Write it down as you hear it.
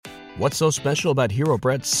What's so special about Hero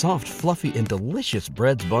Bread's soft, fluffy, and delicious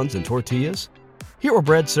breads, buns, and tortillas? Hero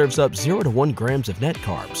Bread serves up 0 to 1 grams of net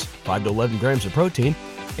carbs, 5 to 11 grams of protein,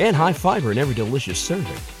 and high fiber in every delicious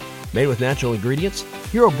serving. Made with natural ingredients,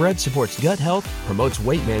 Hero Bread supports gut health, promotes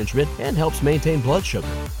weight management, and helps maintain blood sugar.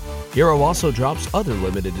 Hero also drops other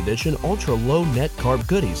limited edition ultra-low net carb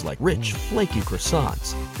goodies like rich, flaky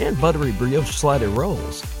croissants and buttery brioche slider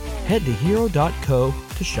rolls. Head to hero.co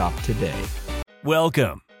to shop today.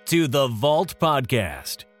 Welcome to the Vault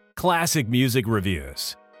Podcast, classic music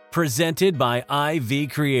reviews, presented by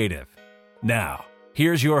IV Creative. Now,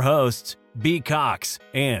 here's your hosts, B. Cox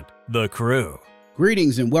and the crew.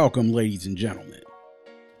 Greetings and welcome, ladies and gentlemen,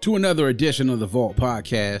 to another edition of the Vault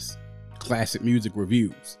Podcast, classic music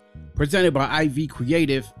reviews, presented by IV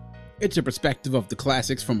Creative. It's a perspective of the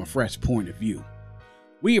classics from a fresh point of view.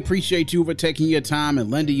 We appreciate you for taking your time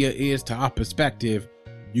and lending your ears to our perspective.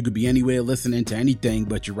 You could be anywhere listening to anything,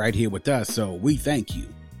 but you're right here with us, so we thank you.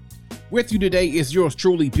 With you today is yours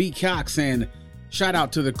truly, B. Cox, and shout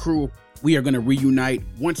out to the crew. We are going to reunite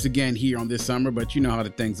once again here on this summer, but you know how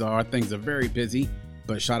the things are. Things are very busy,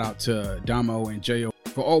 but shout out to Damo and Jo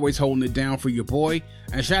for always holding it down for your boy,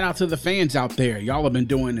 and shout out to the fans out there. Y'all have been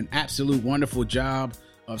doing an absolute wonderful job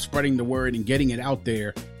of spreading the word and getting it out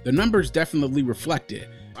there. The numbers definitely reflect it.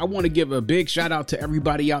 I want to give a big shout out to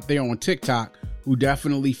everybody out there on TikTok who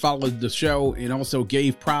definitely followed the show and also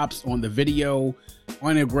gave props on the video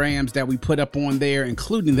onograms that we put up on there,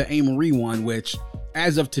 including the A. Marie one, which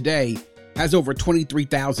as of today has over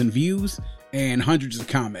 23,000 views and hundreds of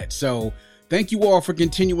comments. So thank you all for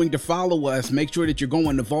continuing to follow us. Make sure that you're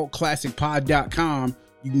going to vaultclassicpod.com.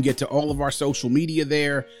 You can get to all of our social media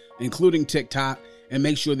there, including TikTok, and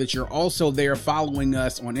make sure that you're also there following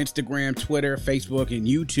us on Instagram, Twitter, Facebook, and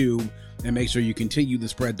YouTube, and make sure you continue to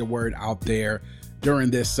spread the word out there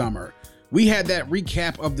during this summer. We had that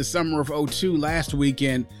recap of the summer of '02 last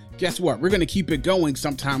weekend. Guess what? We're going to keep it going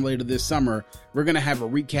sometime later this summer. We're going to have a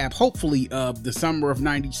recap, hopefully, of the summer of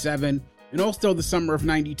 '97 and also the summer of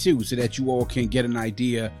 '92, so that you all can get an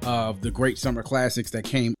idea of the great summer classics that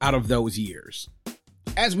came out of those years.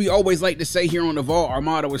 As we always like to say here on The Vault, our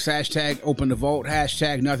motto is hashtag open the vault,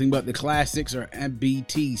 hashtag nothing but the classics, or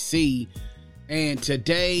MBTC. And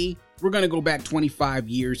today, we're going to go back 25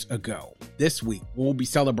 years ago. This week, we'll be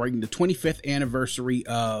celebrating the 25th anniversary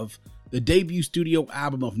of the debut studio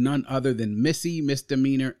album of none other than Missy,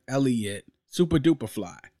 Misdemeanor, Elliott, Supa, Dupa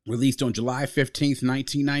Fly, released on July 15th,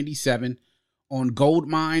 1997 on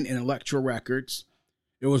Goldmine and Elektra Records.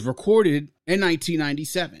 It was recorded in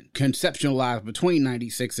 1997, conceptualized between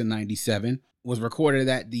 96 and 97, was recorded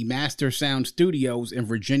at the Master Sound Studios in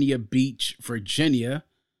Virginia Beach, Virginia.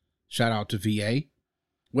 Shout out to VA.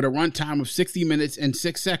 With a runtime of 60 minutes and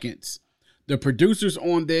 6 seconds. The producers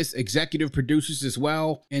on this, executive producers as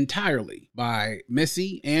well, entirely by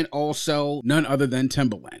Missy and also none other than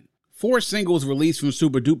Timbaland. 4 singles released from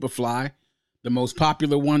Supa Dupa Fly. The most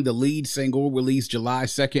popular one, the lead single, released July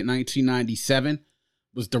 2nd, 1997,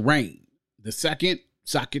 was The Rain. The second,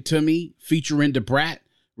 Sock It To Me, featuring Da Brat,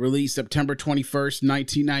 released September 21st,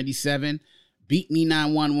 1997. Beat Me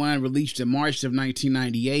 911, released in March of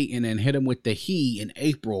 1998, and then Hit 'Em With The He in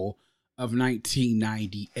April of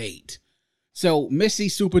 1998. So Missy,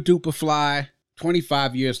 Supa Dupa Fly,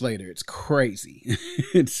 25 years later, it's crazy.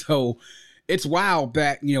 And so it's wild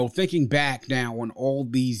that, thinking back now on all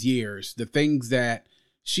these years, the things that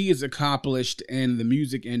she has accomplished in the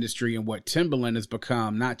music industry and what Timbaland has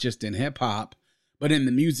become, not just in hip hop, but in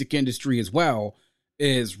the music industry as well,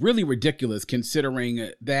 is really ridiculous considering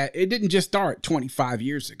that it didn't just start 25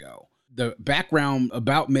 years ago. The background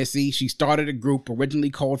about Missy, she started a group originally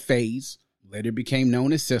called Phase, later became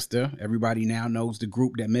known as Sister. Everybody now knows the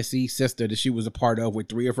group that Missy, Sister, that she was a part of with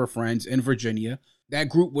 3 of her friends in Virginia. That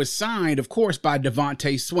group was signed, of course, by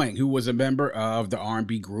Devontae Swing, who was a member of the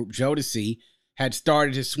R&B group Jodeci, had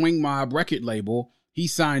started his Swing Mob record label. He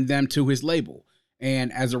signed them to his label.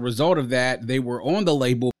 And as a result of that, they were on the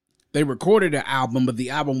label. They recorded an album, but the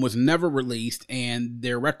album was never released and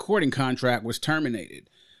their recording contract was terminated.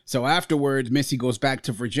 So afterwards, Missy goes back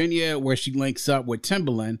to Virginia where she links up with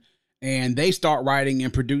Timbaland and they start writing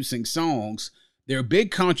and producing songs. Their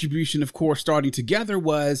big contribution, of course, starting together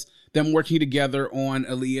was them working together on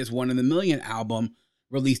Aaliyah's One in a Million album,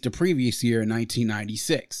 released the previous year in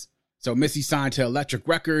 1996. So Missy signed to Electric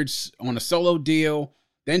Records on a solo deal.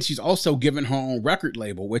 Then she's also given her own record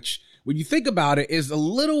label, which, when you think about it, is a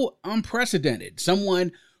little unprecedented.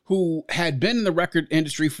 Someone who had been in the record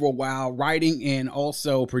industry for a while, writing and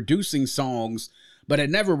also producing songs, but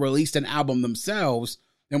had never released an album themselves,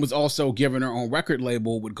 and was also given her own record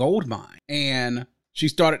label with Goldmine. And She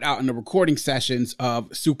started out in the recording sessions of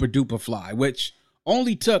Supa Dupa Fly, which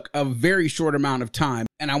only took a very short amount of time.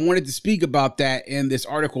 And I wanted to speak about that in this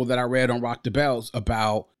article that I read on Rock the Bells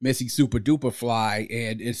about Missy Supa Dupa Fly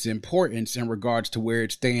and its importance in regards to where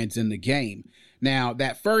it stands in the game. Now,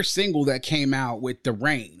 that first single that came out with The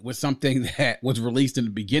Rain was something that was released in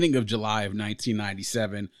the beginning of July of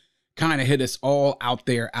 1997, kind of hit us all out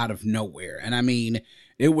there out of nowhere. And I mean,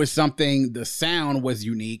 it was something, the sound was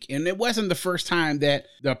unique, and it wasn't the first time that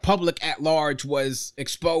the public at large was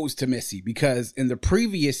exposed to Missy, because in the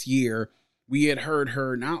previous year, we had heard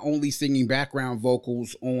her not only singing background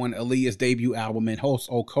vocals on Aaliyah's debut album and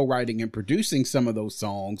also co-writing and producing some of those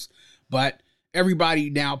songs, but everybody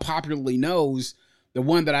now popularly knows the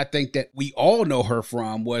one that I think that we all know her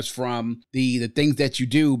from was from the Things That You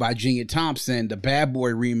Do by Genia Thompson, the Bad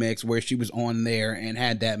Boy remix, where she was on there and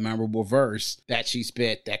had that memorable verse that she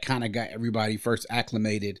spit that kind of got everybody first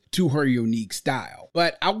acclimated to her unique style.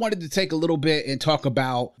 But I wanted to take a little bit and talk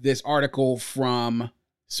about this article from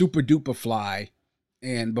Supa Dupa Fly,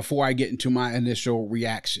 and before I get into my initial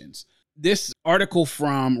reactions. This article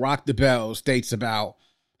from Rock the Bells states about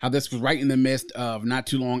how this was right in the midst of not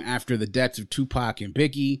too long after the deaths of Tupac and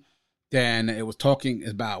Biggie. Then it was talking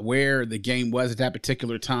about where the game was at that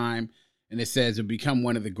particular time. And it says it become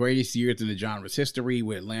one of the greatest years in the genre's history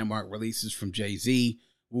with landmark releases from Jay-Z,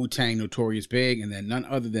 Wu-Tang, Notorious Big, and then none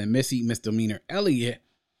other than Missy, Misdemeanor, Elliott.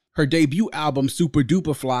 Her debut album, Supa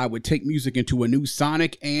Dupa Fly, would take music into a new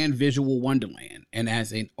sonic and visual wonderland. And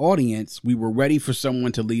as an audience, we were ready for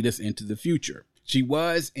someone to lead us into the future. She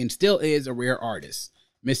was and still is a rare artist.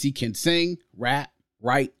 Missy can sing, rap,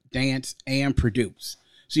 write, dance, and produce.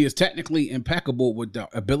 She is technically impeccable with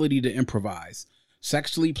the ability to improvise,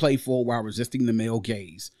 sexually playful while resisting the male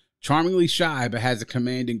gaze, charmingly shy but has a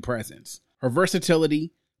commanding presence. Her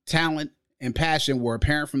versatility, talent, and passion were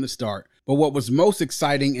apparent from the start, but what was most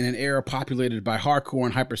exciting in an era populated by hardcore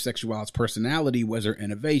and hypersexualized personality was her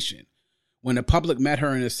innovation. When the public met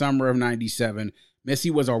her in the summer of '97,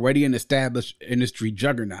 Missy was already an established industry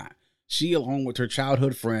juggernaut. She, along with her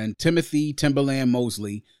childhood friend, Timothy Timberland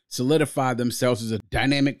Mosley, solidified themselves as a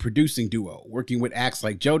dynamic producing duo, working with acts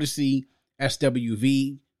like Jodeci,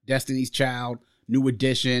 SWV, Destiny's Child, New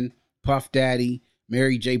Edition, Puff Daddy,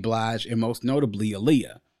 Mary J. Blige, and most notably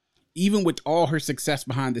Aaliyah. Even with all her success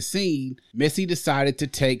behind the scene, Missy decided to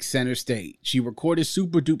take center stage. She recorded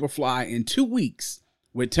Supa Dupa Fly in 2 weeks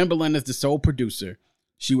with Timberland as the sole producer.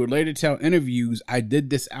 She would later tell interviews, "I did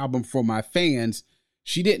this album for my fans.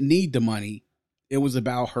 She didn't need the money. It was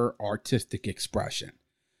about her artistic expression."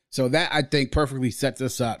 So that, I think, perfectly sets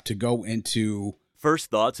us up to go into First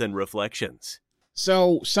Thoughts and Reflections.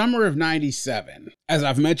 So, summer of '97. As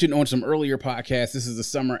I've mentioned on some earlier podcasts, this is the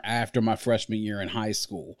summer after my freshman year in high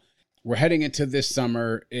school. We're heading into this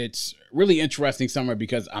summer. It's really interesting summer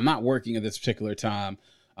because I'm not working at this particular time.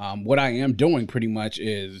 What I am doing pretty much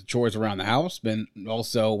is chores around the house. But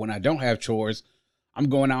also, when I don't have chores, I'm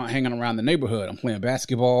going out hanging around the neighborhood. I'm playing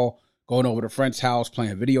basketball, going over to a friend's house,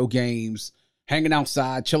 playing video games, hanging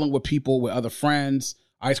outside, chilling with people, with other friends.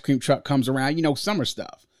 Ice cream truck comes around, summer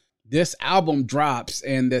stuff. This album drops,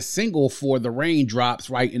 and the single for The Rain drops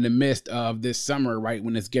right in the midst of this summer, right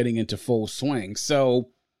when it's getting into full swing. So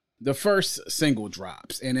the first single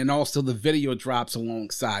drops, and then also the video drops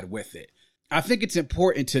alongside with it. I think it's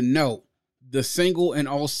important to note the single and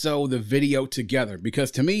also the video together,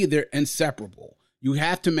 because to me, they're inseparable. You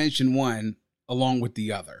have to mention one along with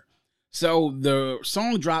the other. So the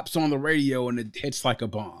song drops on the radio and it hits like a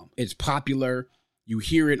bomb. It's popular. You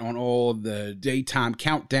hear it on all the daytime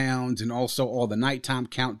countdowns and also all the nighttime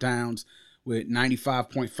countdowns with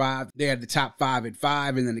 95.5. They had the top 5 at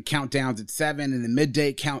 5 and then the countdowns at 7 and the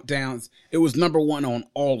midday countdowns. It was number 1 on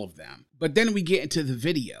all of them. But then we get into the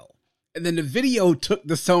video. And then the video took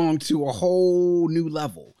the song to a whole new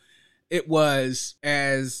level. It was,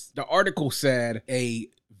 as the article said, a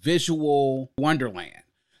visual wonderland.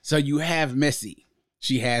 So you have Missy.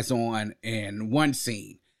 She has on, in one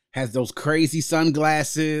scene, has those crazy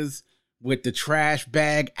sunglasses with the trash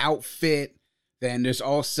bag outfit. Then there's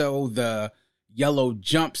also the yellow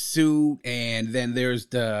jumpsuit. And then there's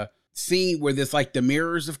the scene where there's like the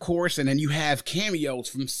mirrors, of course. And then you have cameos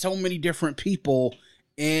from so many different people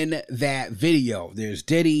in that video. There's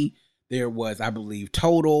Diddy. There was, I believe,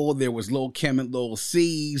 Total. There was Lil' Kim and Lil'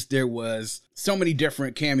 C's. There was so many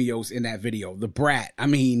different cameos in that video. The Brat. I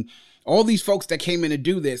mean, all these folks that came in to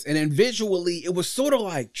do this. And then visually, it was sort of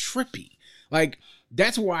like trippy. Like,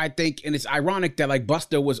 that's why I think, and it's ironic that like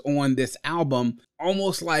Busta was on this album,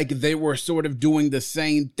 almost like they were sort of doing the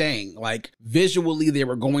same thing. Like visually, they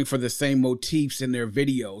were going for the same motifs in their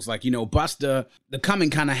videos. Like, Busta, The Coming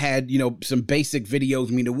kind of had, some basic videos.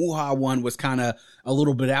 I mean, the Woo-Ha one was kind of a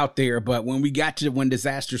little bit out there, but when we got to When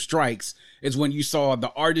Disaster Strikes is when you saw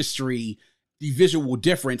the artistry, the visual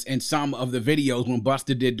difference in some of the videos when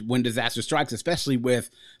Busta did When Disaster Strikes, especially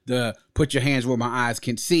with the Put Your Hands Where My Eyes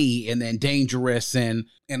Can See and then Dangerous and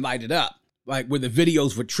Light It Up, like where the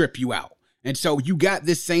videos would trip you out. And so you got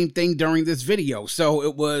this same thing during this video. So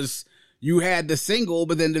it was, you had the single,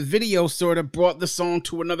 but then the video sort of brought the song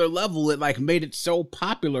to another level. It like made it so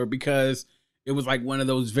popular because it was like one of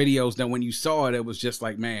those videos that when you saw it, it was just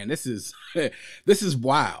like, man, this is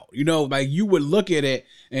wild. Like you would look at it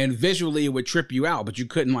and visually it would trip you out, but you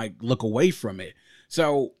couldn't like look away from it.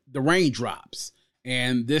 So the Raindrops,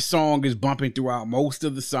 and this song is bumping throughout most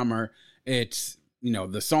of the summer. It's,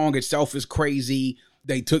 the song itself is crazy.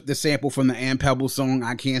 They took the sample from the Ann Pebble song,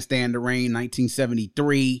 I Can't Stand the Rain,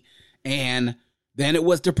 1973. And then it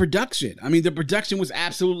was the production. I mean, the production was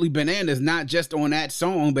absolutely bananas, not just on that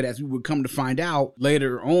song, but as we would come to find out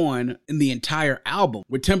later on in the entire album,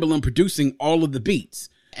 with Timbaland producing all of the beats.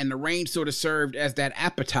 And The Rain sort of served as that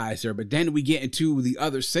appetizer. But then we get into the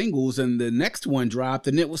other singles, and the next one dropped,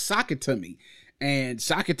 and it was Sock It To Me. And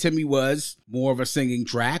Sock It To Me was more of a singing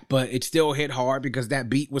track, but it still hit hard because that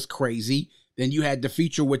beat was crazy. Then you had the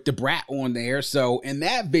feature with the Brat on there. So, and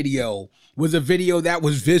that video was a video that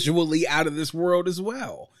was visually out of this world as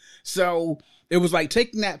well. So it was like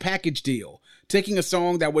taking that package deal, taking a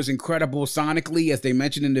song that was incredible sonically, as they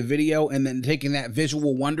mentioned in the video, and then taking that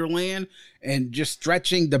visual wonderland and just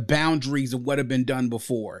stretching the boundaries of what had been done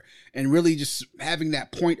before and really just having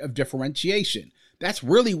that point of differentiation. That's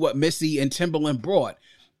really what Missy and Timbaland brought.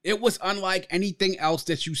 It was unlike anything else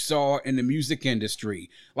that you saw in the music industry.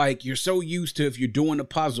 Like, you're so used to, if you're doing a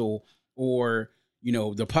puzzle or,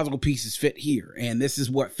 the puzzle pieces fit here and this is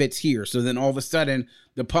what fits here. So then all of a sudden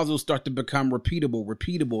the puzzles start to become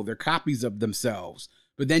repeatable. They're copies of themselves.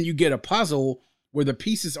 But then you get a puzzle where the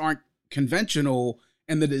pieces aren't conventional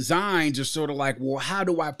and the designs are sort of like, well, how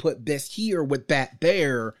do I put this here with that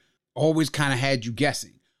there? Always kind of had you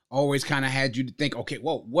guessing. Always kind of had you to think, okay,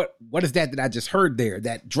 well, what is that I just heard there?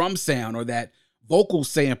 That drum sound or that vocal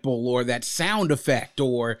sample or that sound effect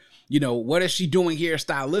or, what is she doing here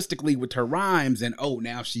stylistically with her rhymes? And, oh,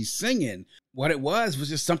 now she's singing. What it was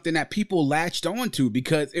just something that people latched onto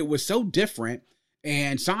because it was so different.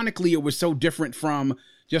 And sonically, it was so different from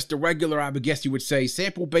just the regular, I would guess you would say,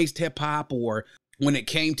 sample-based hip-hop, or when it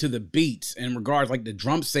came to the beats in regards like the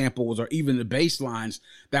drum samples or even the bass lines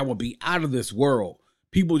that would be out of this world.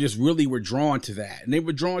 People just really were drawn to that. And they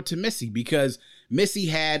were drawn to Missy because Missy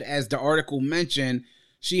had, as the article mentioned,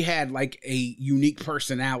 she had like a unique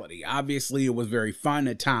personality. Obviously, it was very fun,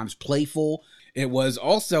 at times playful. It was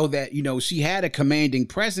also that, she had a commanding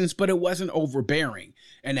presence, but it wasn't overbearing.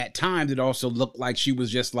 And at times, it also looked like she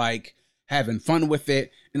was just like having fun with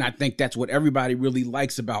it. And I think that's what everybody really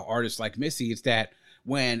likes about artists like Missy, is that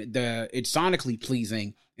when it's sonically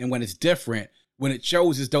pleasing and when it's different, when it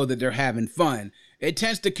shows as though that they're having fun, it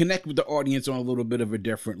tends to connect with the audience on a little bit of a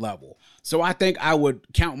different level. So I think I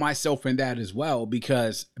would count myself in that as well,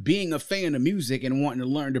 because being a fan of music and wanting to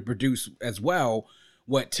learn to produce as well,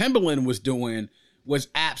 what Timbaland was doing was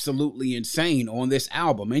absolutely insane on this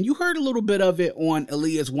album. And you heard a little bit of it on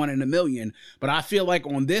Aaliyah's 1 in a Million, but I feel like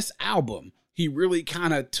on this album, he really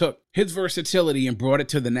kind of took his versatility and brought it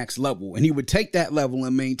to the next level. And he would take that level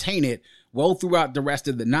and maintain it well throughout the rest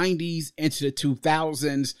of the 90s into the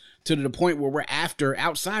 2000s, to the point where we're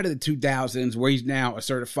outside of the 2000s, where he's now a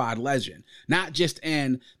certified legend, not just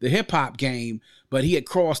in the hip hop game, but he had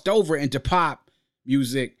crossed over into pop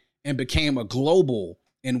music and became a global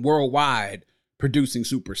and worldwide producing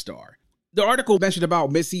superstar. The article mentioned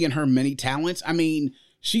about Missy and her many talents. I mean,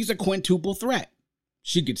 she's a quintuple threat.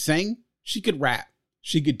 She could sing, she could rap,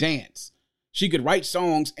 she could dance, she could write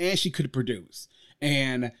songs, and she could produce.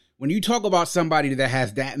 And when you talk about somebody that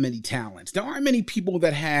has that many talents, there aren't many people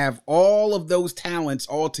that have all of those talents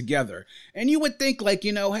all together. And you would think like,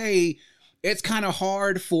 hey, it's kind of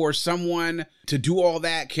hard for someone to do all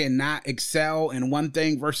that, cannot excel in one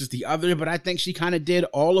thing versus the other. But I think she kind of did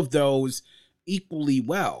all of those equally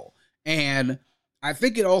well. And I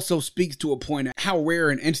think it also speaks to a point of how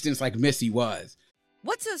rare an instance like Missy was.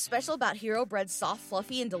 What's so special about Hero Bread's soft,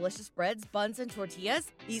 fluffy, and delicious breads, buns, and tortillas?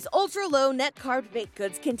 These ultra-low net-carb baked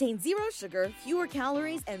goods contain zero sugar, fewer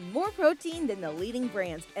calories, and more protein than the leading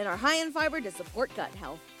brands, and are high in fiber to support gut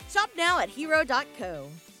health. Shop now at Hero.co.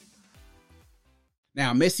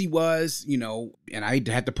 Now, Missy was, and I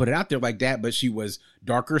had to put it out there like that, but she was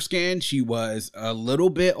darker skinned. She was a little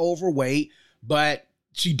bit overweight, but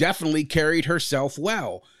she definitely carried herself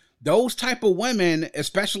well. Those type of women,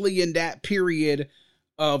 especially in that period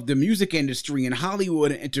of the music industry and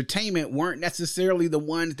Hollywood and entertainment, weren't necessarily the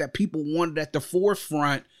ones that people wanted at the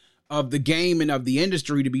forefront of the game and of the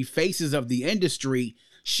industry to be faces of the industry.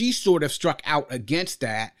 She sort of struck out against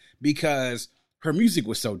that because her music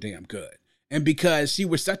was so damn good. And because she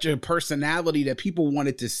was such a personality that people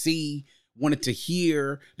wanted to see, wanted to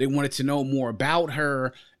hear, they wanted to know more about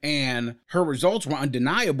her, and her results were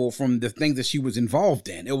undeniable from the things that she was involved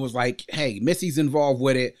in. It was like, hey, Missy's involved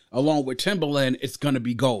with it, along with Timbaland, it's going to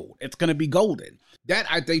be gold. It's going to be golden. That,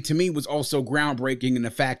 I think, to me, was also groundbreaking in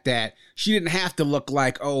the fact that she didn't have to look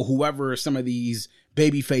like, whoever some of these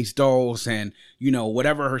babyface dolls and,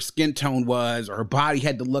 whatever her skin tone was, or her body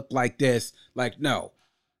had to look like this. Like, no.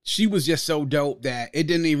 She was just so dope that it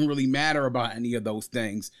didn't even really matter about any of those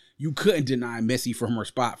things. You couldn't deny Missy from her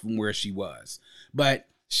spot from where she was. But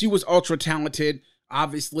she was ultra talented.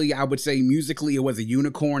 Obviously, I would say musically, it was a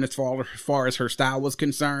unicorn as far as her style was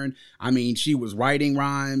concerned. I mean, she was writing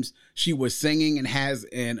rhymes. She was singing and has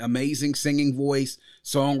an amazing singing voice.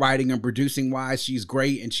 Songwriting and producing wise, she's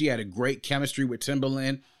great. And she had a great chemistry with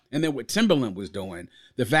Timbaland. And then what Timbaland was doing,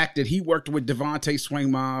 the fact that he worked with Devontae Swing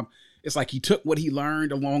Mob, it's like he took what he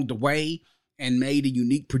learned along the way and made a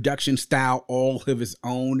unique production style all of his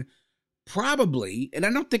own. Probably, and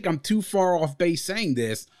I don't think I'm too far off base saying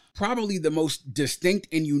this, probably the most distinct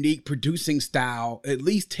and unique producing style, at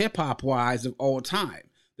least hip-hop wise, of all time.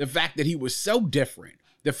 The fact that he was so different,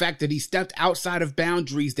 the fact that he stepped outside of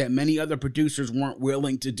boundaries that many other producers weren't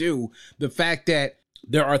willing to do, the fact that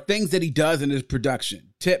there are things that he does in his production,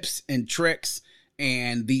 tips and tricks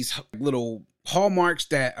and these little hallmarks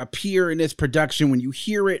that appear in this production. When you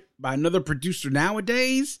hear it by another producer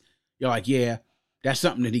nowadays, you're like, yeah, that's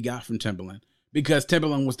something that he got from Timbaland, because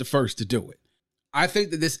Timbaland was the first to do it. I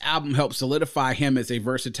think that this album helped solidify him as a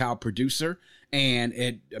versatile producer.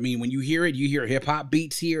 And when you hear it, you hear hip hop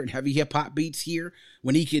beats here and heavy hip hop beats here.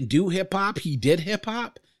 When he could do hip hop, he did hip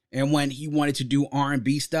hop. And when he wanted to do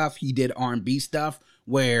R&B stuff, he did R&B stuff,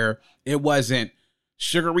 where it wasn't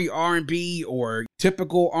sugary R&B or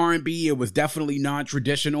typical R&B. It was definitely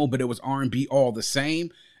non-traditional, but it was R&B all the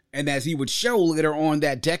same. And as he would show later on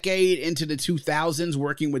that decade into the 2000s,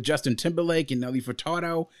 working with Justin Timberlake and Nelly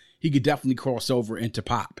Furtado, he could definitely cross over into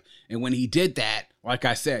pop. And when he did that, like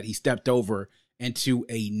I said, he stepped over into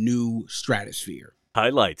a new stratosphere.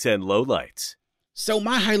 Highlights and lowlights. So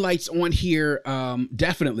my highlights on here,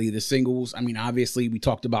 definitely the singles. I mean, obviously, we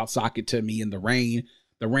talked about Sock It To Me and The Rain.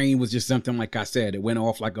 The Rain was just something, like I said, it went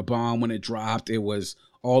off like a bomb when it dropped. It was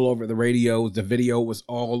all over the radios. The video was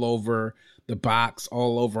all over the box,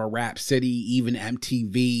 all over Rap City, even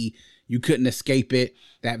MTV. You couldn't escape it.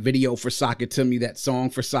 That video for Sock It To Me, that song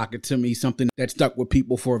for Sock It To Me, something that stuck with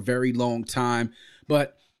people for a very long time.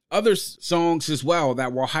 But other songs as well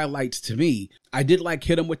that were highlights to me. I did like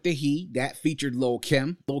Hit 'Em With The Heat. That featured Lil'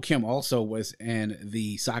 Kim. Lil' Kim also was in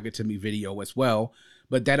the Sock It To Me video as well.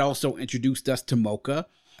 But that also introduced us to Mocha.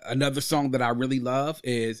 Another song that I really love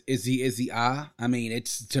is Izzy Izzy Ah. I mean,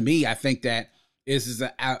 it's, to me, I think that this is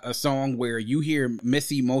a song where you hear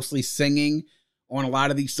Missy mostly singing on a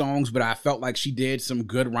lot of these songs, but I felt like she did some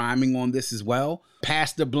good rhyming on this as well.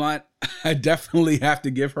 Pass the Blunt, I definitely have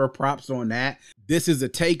to give her props on that. This is a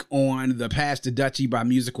take on the Pass the Dutchie by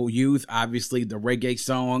Musical Youth, obviously the reggae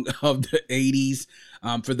song of the 80s.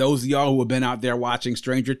 For those of y'all who have been out there watching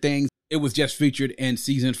Stranger Things, it was just featured in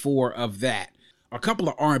season 4 of that. A couple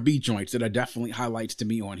of R&B joints that are definitely highlights to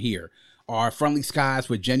me on here are Friendly Skies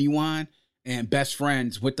with Genuine and Best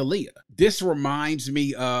Friends with Aaliyah. This reminds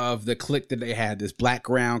me of the clique that they had, this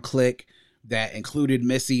Blackground clique that included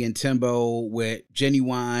Missy and Timbo with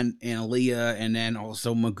Genuine and Aaliyah, and then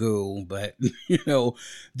also Magoo. But,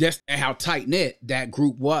 just how tight-knit that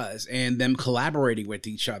group was and them collaborating with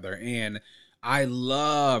each other. And I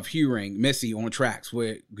love hearing Missy on tracks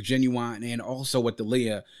with Genuine and also with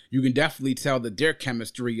Aaliyah. You can definitely tell that their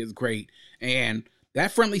chemistry is great. And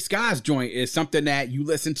that Friendly Skies joint is something that you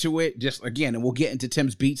listen to it, just again, and we'll get into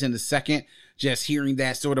Tim's beats in a second, just hearing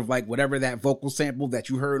that sort of like whatever that vocal sample that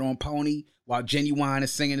you heard on Pony while Genuine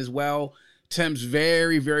is singing as well. Tim's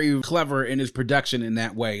very, very clever in his production in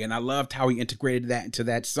that way. And I loved how he integrated that into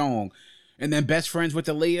that song. And then Best Friends with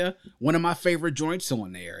Aaliyah, one of my favorite joints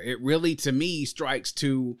on there. It really, to me, strikes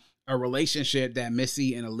to a relationship that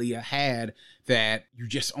Missy and Elliott had that you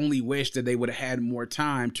just only wish that they would have had more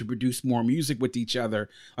time to produce more music with each other.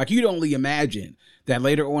 Like, you'd only imagine that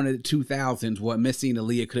later on in the 2000s, what Missy and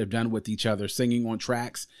Elliott could have done with each other, singing on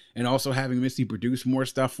tracks and also having Missy produce more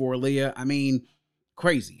stuff for Elliott. I mean,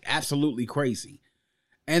 crazy, absolutely crazy.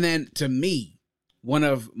 And then to me, one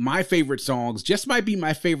of my favorite songs, just might be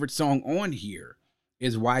my favorite song on here,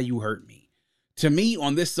 is Why You Hurt Me. To me,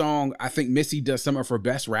 on this song, I think Missy does some of her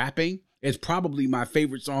best rapping. It's probably my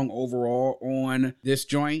favorite song overall on this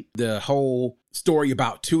joint. The whole story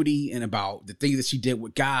about Tootie and about the things that she did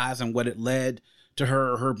with guys and what it led to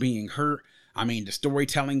her being hurt. I mean, the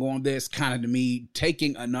storytelling on this kind of, to me,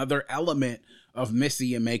 taking another element of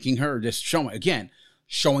Missy and making her just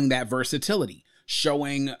showing that versatility,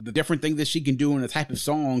 showing the different things that she can do and the type of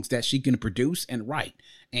songs that she can produce and write.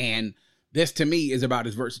 And this, to me, is about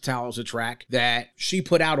as versatile as a track that she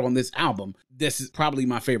put out on this album. This is probably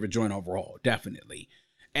my favorite joint overall, definitely.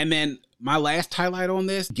 And then my last highlight on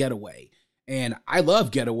this, Getaway. And I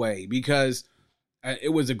love Getaway because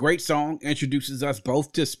it was a great song, introduces us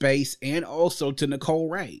both to Space and also to Nicole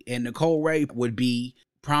Ray. And Nicole Ray would be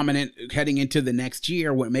prominent heading into the next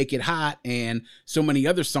year with Make It Hot and so many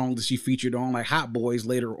other songs that she featured on, like Hot Boys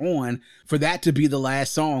later on. For that to be the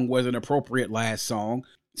last song was an appropriate last song.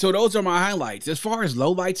 So those are my highlights. As far as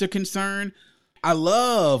lowlights are concerned, I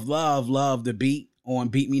love the beat on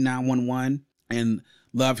Beat Me 911 and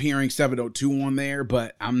love hearing 702 on there,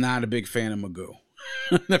 but I'm not a big fan of Magoo.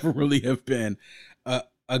 I never really have been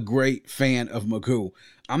a great fan of Magoo.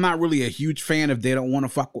 I'm not really a huge fan of They Don't Want to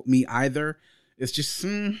Fuck With Me either. It's just,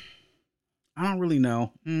 I don't really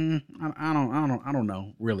know. I don't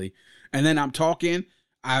know, really. And then I'm Talking.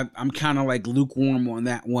 I'm kind of like lukewarm on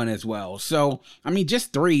that one as well. So, I mean,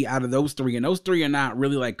 just 3 out of those 3, and those 3 are not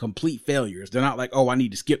really like complete failures. They're not like, oh, I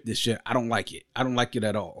need to skip this shit. I don't like it. I don't like it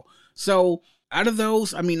at all. So, out of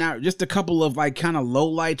those, I mean, just a couple of like kind of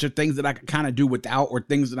lowlights or things that I can kind of do without, or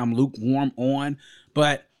things that I'm lukewarm on.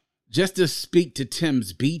 But just to speak to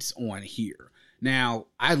Tim's beats on here. Now,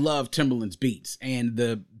 I love Timbaland's beats, and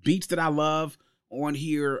the beats that I love on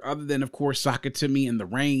here, other than, of course, Sock It To Me and The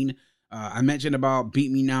Rain, I mentioned about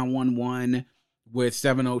Beat Me 911 with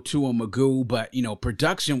 702 and Magoo, but, you know,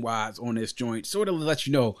 production-wise on this joint, sort of lets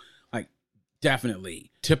you know, like,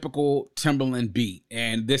 definitely typical Timbaland beat.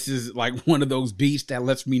 And this is, like, one of those beats that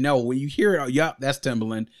lets me know when you hear it, yup, that's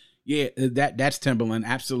Timbaland. Yeah, that's Timbaland,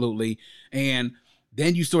 absolutely. And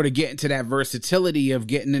then you sort of get into that versatility of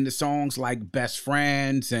getting into songs like Best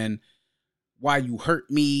Friends and Why You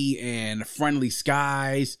Hurt Me and Friendly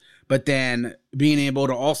Skies, but then being able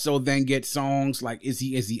to also then get songs like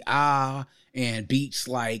Izzy Ah and beats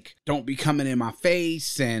like Don't Be Coming In My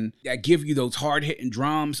Face, and that give you those hard hitting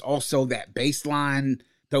drums. Also that bass line,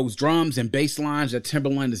 those drums and bass lines that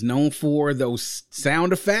Timbaland is known for, those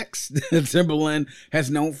sound effects that Timbaland has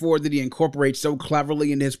known for, that he incorporates so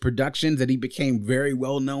cleverly in his productions, that he became very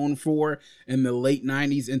well known for in the late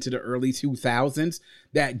 90s into the early 2000s,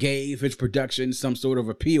 that gave his production some sort of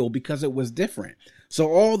appeal because it was different. So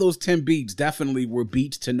all those 10 beats definitely were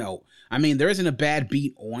beats to note. I mean, there isn't a bad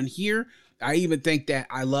beat on here. I even think that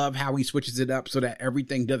I love how he switches it up so that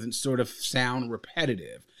everything doesn't sort of sound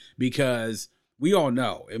repetitive, because we all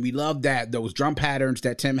know, and we love that those drum patterns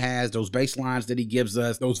that Tim has, those bass lines that he gives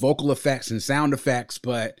us, those vocal effects and sound effects,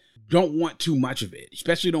 but don't want too much of it.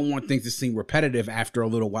 Especially don't want things to seem repetitive after a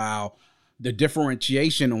little while. The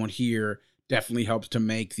differentiation on here definitely helps to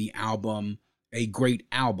make the album a great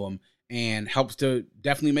album and helps to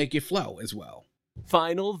definitely make it flow as well.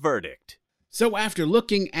 Final verdict. So after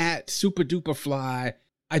looking at Supa Dupa Fly,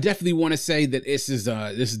 I definitely want to say that this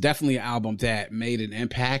is definitely an album that made an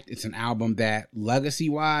impact. It's an album that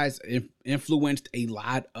legacy-wise influenced a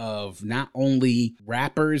lot of not only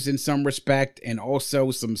rappers in some respect, and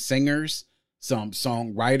also some singers, some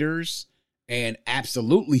songwriters, and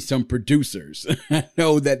absolutely some producers. I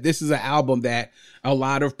know that this is an album that a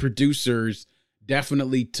lot of producers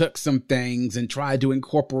definitely took some things and tried to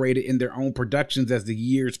incorporate it in their own productions as the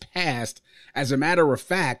years passed. As a matter of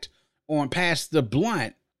fact, on Pass the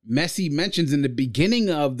Blunt, Missy mentions in the beginning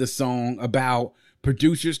of the song about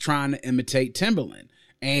producers trying to imitate Timbaland.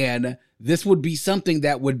 And this would be something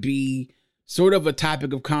that would be sort of a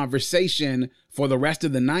topic of conversation for the rest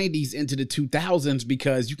of the 90s into the 2000s,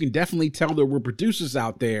 because you can definitely tell there were producers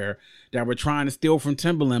out there that were trying to steal from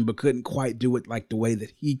Timbaland but couldn't quite do it like the way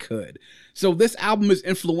that he could. So this album is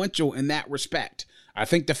influential in that respect. I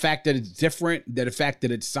think the fact that it's different, that the fact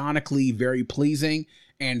that it's sonically very pleasing,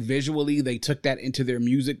 and visually they took that into their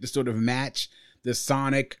music to sort of match the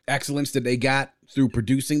sonic excellence that they got through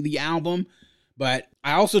producing the album. But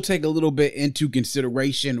I also take a little bit into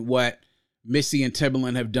consideration what Missy and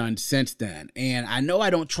Timbaland have done since then. And I know I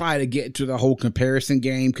don't try to get into the whole comparison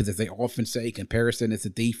game because, as they often say, comparison is a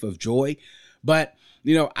thief of joy. But,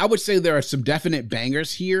 I would say there are some definite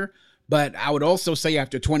bangers here. But I would also say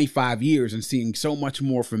after 25 years and seeing so much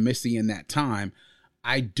more from Missy in that time,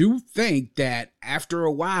 I do think that after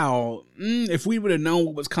a while, if we would have known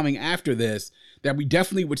what was coming after this, that we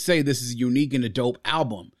definitely would say this is a unique and a dope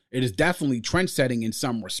album. It is definitely trend-setting in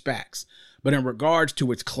some respects. But in regards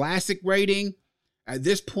to its classic rating, at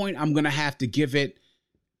this point, I'm going to have to give it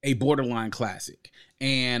a borderline classic.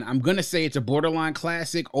 And I'm going to say it's a borderline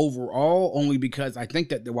classic overall, only because I think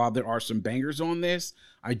that while there are some bangers on this,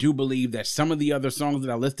 I do believe that some of the other songs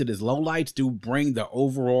that I listed as lowlights do bring the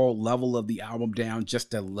overall level of the album down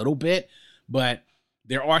just a little bit. But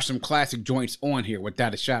there are some classic joints on here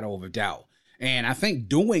without a shadow of a doubt. And I think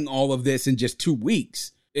doing all of this in just 2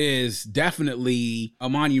 weeks is definitely a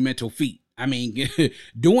monumental feat. I mean,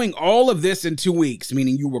 doing all of this in 2 weeks,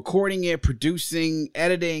 meaning you recording it, producing,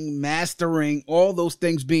 editing, mastering, all those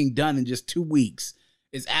things being done in just 2 weeks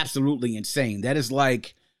is absolutely insane. That is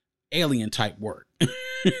like alien type work,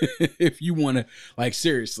 if you want to, like,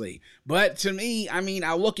 seriously. But to me, I mean,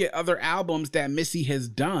 I look at other albums that Missy has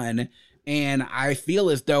done, and I feel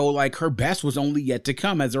as though like her best was only yet to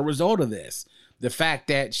come as a result of this. The fact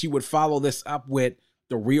that she would follow this up with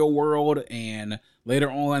The Real World, and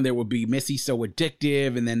later on there would be Missy So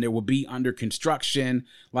Addictive, and then there would be Under Construction,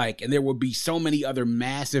 and there would be so many other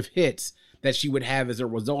massive hits that she would have as a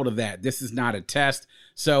result of that. This Is Not a Test.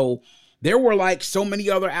 So there were so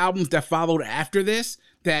many other albums that followed after this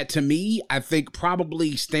that, to me, I think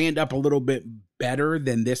probably stand up a little bit better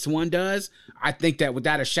than this one does. I think that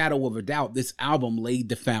without a shadow of a doubt, this album laid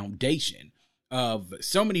the foundation of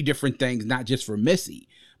so many different things, not just for Missy,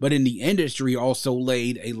 but in the industry also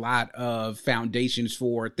laid a lot of foundations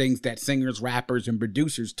for things that singers, rappers, and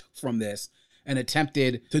producers took from this and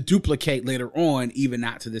attempted to duplicate later on, even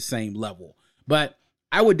not to the same level. But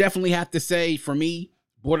I would definitely have to say, for me,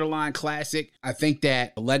 borderline classic. I think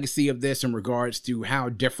that the legacy of this in regards to how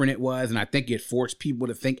different it was, and I think it forced people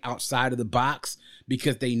to think outside of the box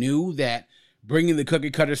because they knew that bringing the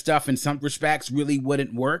cookie cutter stuff in some respects really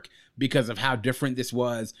wouldn't work because of how different this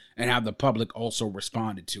was and how the public also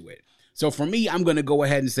responded to it. So for me, I'm going to go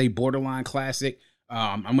ahead and say borderline classic.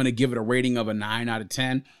 I'm going to give it a rating of a 9 out of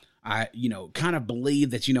 10. I, kind of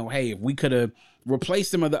believe that, hey, if we could have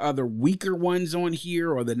replaced some of the other weaker ones on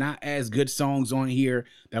here or the not as good songs on here,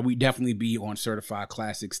 that we'd definitely be on certified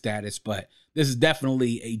classic status. But this is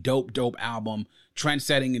definitely a dope album,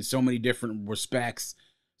 trend-setting in so many different respects.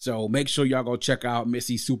 So make sure y'all go check out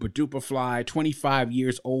Missy Super Duper Fly, 25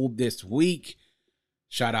 years old this week.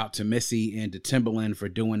 Shout out to Missy and to Timbaland for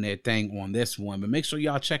doing their thing on this one. But make sure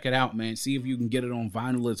y'all check it out, man. See if you can get it on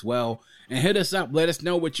vinyl as well. And hit us up. Let us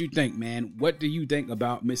know what you think, man. What do you think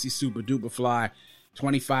about Missy Super Duper Fly,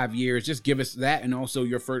 25 years? Just give us that and also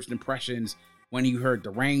your first impressions when you heard The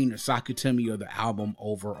Rain or Saku To Me or the album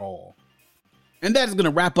overall. And that is going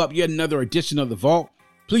to wrap up yet another edition of The Vault.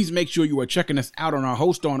 Please make sure you are checking us out on our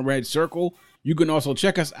host on Red Circle. You can also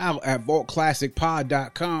check us out at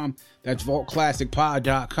vaultclassicpod.com. That's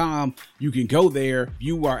vaultclassicpod.com. You can go there,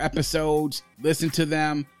 view our episodes, listen to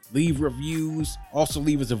them, leave reviews. Also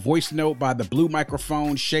leave us a voice note by the blue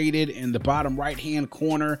microphone shaded in the bottom right-hand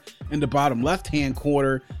corner. In the bottom left-hand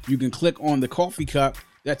corner, you can click on the coffee cup.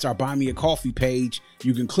 That's our Buy Me a Coffee page.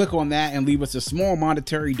 You can click on that and leave us a small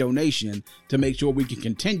monetary donation to make sure we can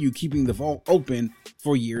continue keeping the vault open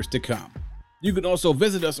for years to come. You can also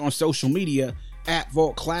visit us on social media at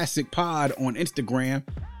Vault Classic Pod on Instagram,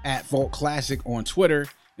 at Vault Classic on Twitter,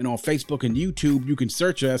 and on Facebook and YouTube. You can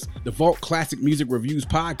search us, the Vault Classic Music Reviews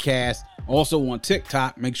Podcast. Also on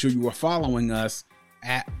TikTok, make sure you are following us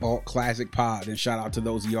at Vault Classic Pod. And shout out to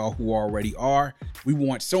those of y'all who already are. We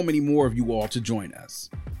want so many more of you all to join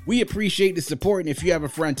us. We appreciate the support, and if you have a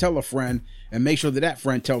friend, tell a friend, and make sure that that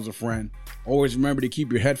friend tells a friend. Always remember to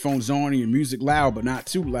keep your headphones on and your music loud, but not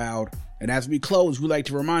too loud. And as we close, we like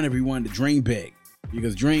to remind everyone to dream big,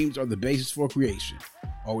 because dreams are the basis for creation.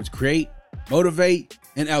 Always create, motivate,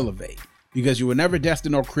 and elevate, because you were never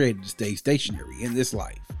destined or created to stay stationary in this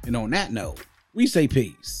life. And on that note, we say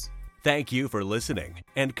peace. Thank you for listening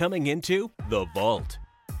and coming into The Vault.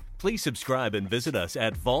 Please subscribe and visit us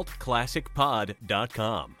at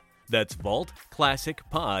vaultclassicpod.com. That's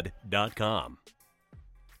vaultclassicpod.com.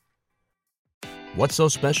 What's so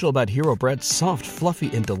special about Hero Bread's soft,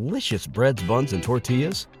 fluffy, and delicious breads, buns, and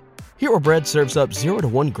tortillas? Hero Bread serves up 0 to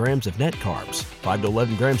 1 grams of net carbs, 5 to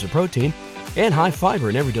 11 grams of protein, and high fiber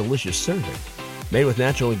in every delicious serving. Made with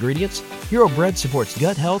natural ingredients, Hero Bread supports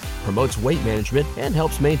gut health, promotes weight management, and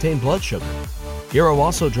helps maintain blood sugar. Hero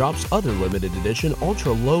also drops other limited edition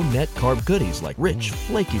ultra-low net carb goodies like rich,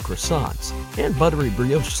 flaky croissants and buttery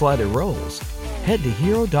brioche slider rolls. Head to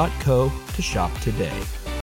hero.co to shop today.